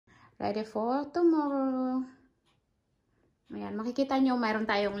Ready for tomorrow. Ayan, makikita nyo, mayroon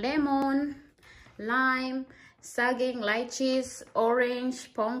tayong lemon, lime, saging, lychees, orange,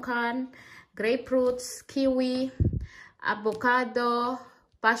 pongkan, grapefruits, kiwi, avocado,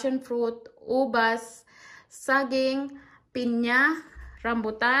 passion fruit, ubas, saging, pinya,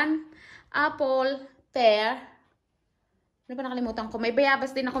 rambutan, apple, pear. Ano ba nakalimutan ko? May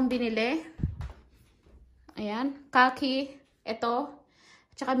bayabas din akong binili. Ayan, kaki, ito,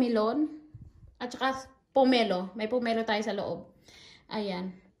 at saka melon, at saka pomelo. May pomelo tayo sa loob.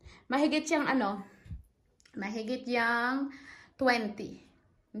 Ayan. Mahigit siyang mahigit yang 20.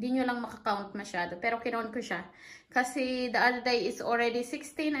 Hindi nyo lang makakount masyado. Pero kinount ko siya. Kasi the other day is already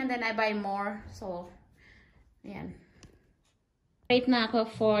 16 and then I buy more. So, ayan. Right na ako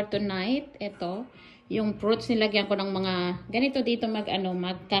for tonight. Ito. Yung fruits nilagyan ko ng mga ganito dito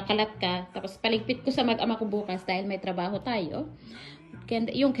magkakalat ka. Tapos paligpit ko sa mag-ama ko bukas dahil may trabaho tayo.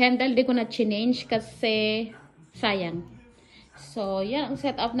 Yung candle di ko na change kasi sayang. So, yan ang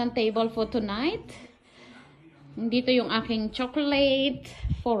setup ng table for tonight. Dito yung aking chocolate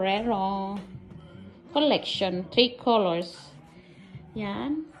Ferrero collection. 3 colors.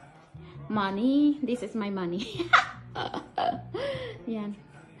 Yan. Money. This is my money. Yan.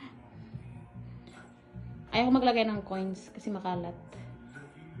 Ayaw maglagay ng coins kasi makalat.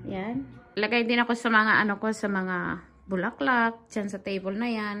 Yan. Lagay din ako sa mga sa mga bulaklak. Diyan sa table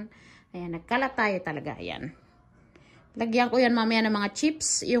na yan. Ayan. Nagkalat tayo talaga. Yan. Lagyan ko yan mamaya ng mga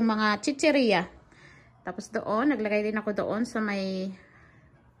chips. Yung mga chicheria. Tapos doon, naglagay din ako doon sa may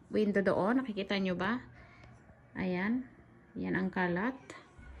window doon. Nakikita nyo ba? Ayan. Yan ang kalat.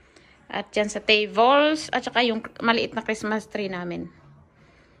 At dyan sa tables. At saka yung maliit na Christmas tree namin.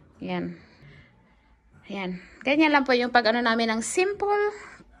 Ayan. Ayan. Ganyan lang po yung pag-ano namin ng simple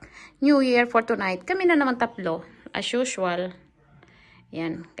New Year for tonight. Kami na naman tatlo. As usual.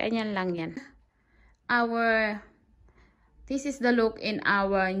 Ayan. Ganyan lang yan. This is the look in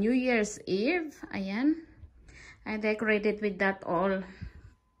our New Year's Eve. Ayan. I decorated with that all.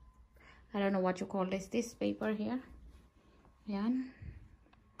 I don't know what you call this paper here. Ayan.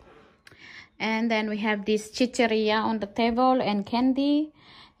 And then we have this chicheria on the table and candy.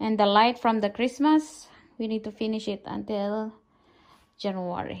 And the light from the Christmas. We need to finish it until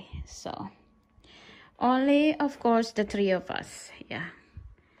January. So, only, of course, the 3 of us. Yeah.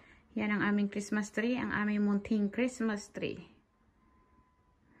 Yan ang aming Christmas tree. Ang aming munting Christmas tree.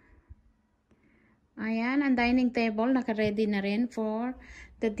 Ayan, ang dining table. Naka-ready na rin for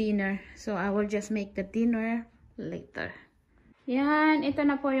the dinner. So, I will just make the dinner later. Yan, ito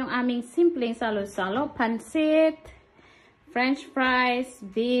na po yung aming simpleng salo-salo. Pansit, French fries,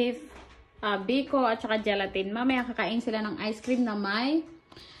 beef, biko, at saka gelatin. Mamaya kakain sila ng ice cream na may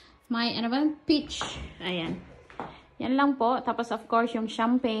peach. Ayan. Yan lang po. Tapos, of course, yung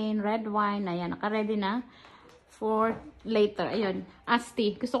champagne, red wine. Ayan, naka-ready na for later. Ayun,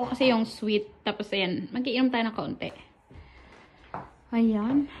 asti. Gusto ko kasi yung sweet. Tapos, ayan, mag-iinom tayo ng kaunti.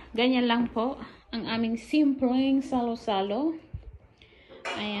 Ayan. Ganyan lang po ang aming simpleng salo-salo.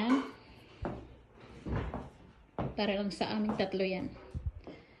 Ayan. Para lang sa aming tatlo yan.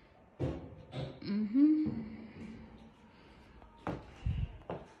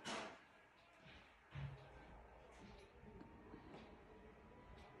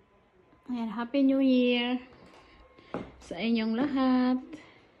 Ayan, Happy New Year sa inyong lahat.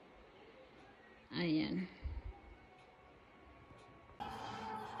 Ayan.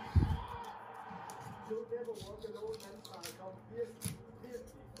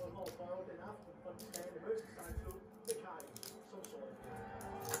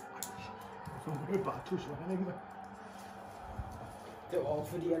 Det var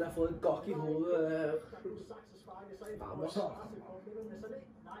også fordi han har fået et gok i hovedet. Varmer sig.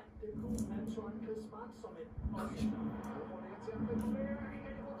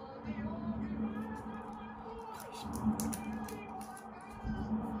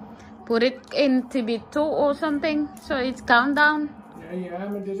 Put it in TV2 or something, so it's countdown. Ja,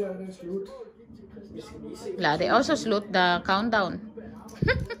 men det der, det er slut. Yeah, they also slut the countdown.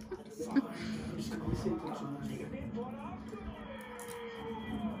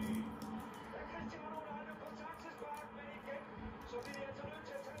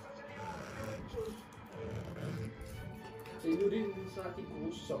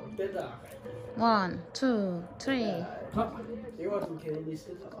 One, two, three.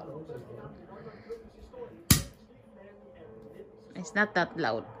 It's not that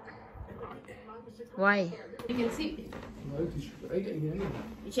loud. Why? You can see.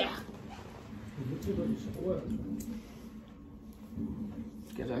 Yeah.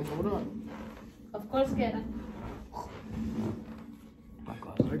 Skal jeg tage en foto? Of course, get it.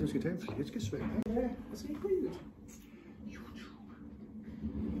 Nej, du skal tage en flæskesvær. Ja, jeg skal ikke på YouTube.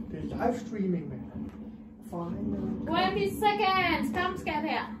 Det er livestreaming, mand. 20 seconds. Kom, skat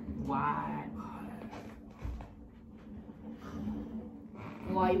her. Why?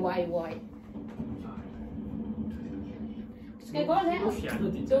 Du skal gå her.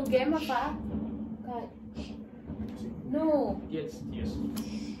 Du gemmer far. No. Yes. De er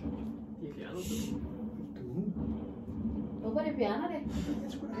fjernet det. Hvorfor er det fjerner det?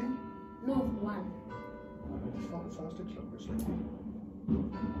 Jeg skulle da hen. No, one. Det står det første klokkeslag.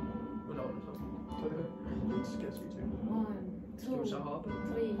 Hvornår er det så? Så er det skal jeg sige til. 1, 2, Skal du så hoppe? 3.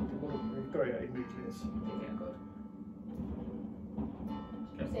 Det gør jeg i min klasse. Det kan jeg godt.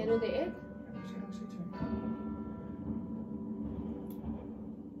 Ser du det ikke? Det skal jeg sige til.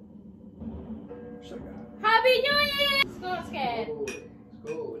 Så gør jeg. Happy New Year! Skål, skat.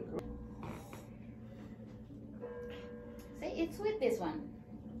 Skål. Say it's with this one.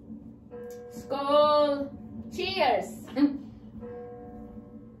 Skål! Cheers!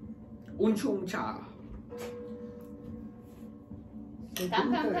 Unchungcha. Kom.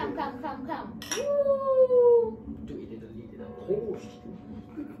 Woo! Du er lidt lige det der. Prost.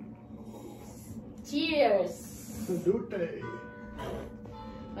 Cheers! Salutdag.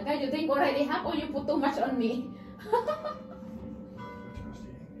 Maka, you think already have or you put too much on me?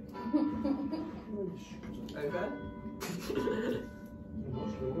 Er I færdige? Nu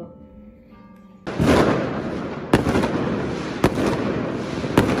slukker.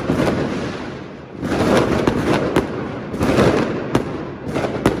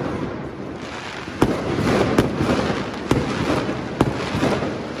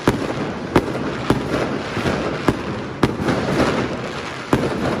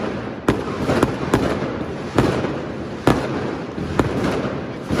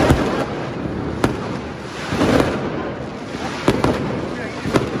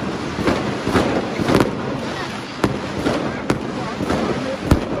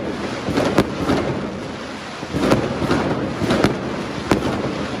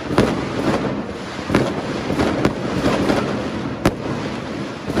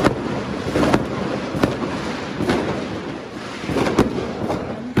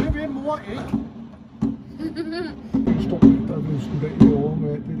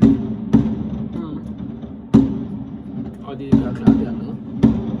 Og det er klart dernede.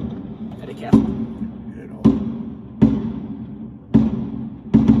 Er det kassen?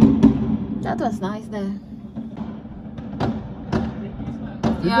 That was nice there.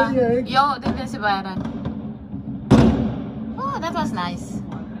 ved jeg ikke. Jo, det bliver så bare. Oh, that was nice.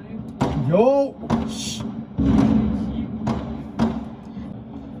 Jo.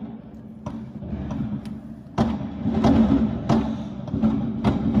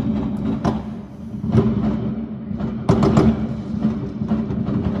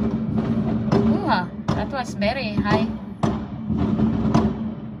 That was very high.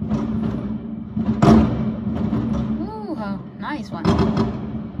 Ooh, nice one.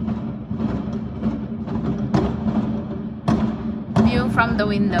 View from the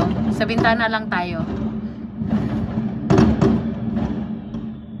window. Sa bintana lang tayo.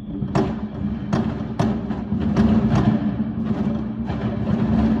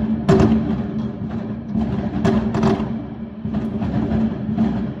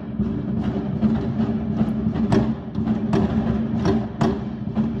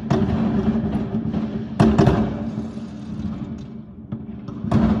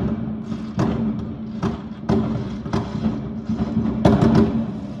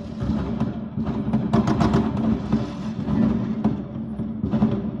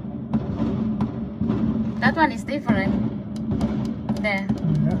 That one is different. There.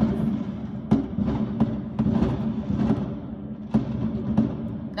 Ja.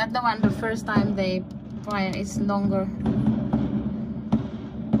 That the one the first time they fire is longer.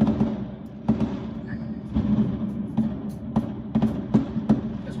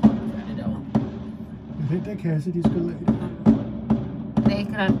 Jeg tror, det er færdigt derovre. Den der kasse, de skal lade. Det er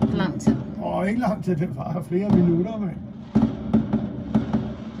ikke ret lang tid. Ikke lang tid, den varer flere minutter, mand.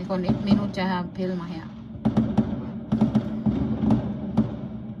 Det går 1 minut til at have pille mig her.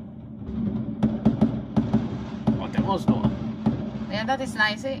 Den var stor. Yeah, that is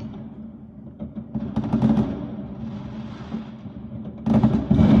nice, eh?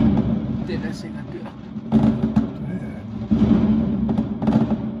 Den er sikkert dyr.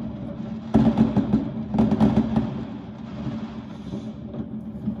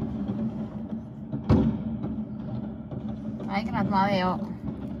 Der er ikke ret meget i år.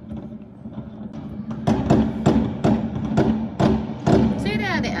 Se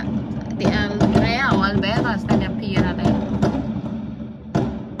der, det er Andrea og Albertas, den der piger der.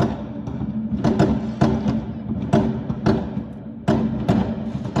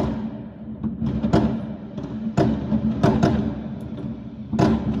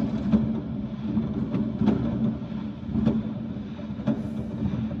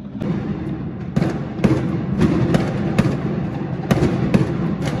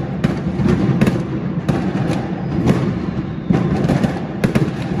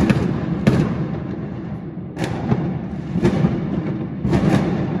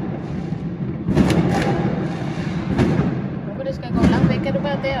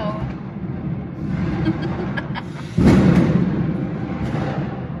 ate, oh.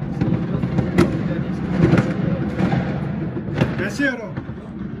 Merci, alors.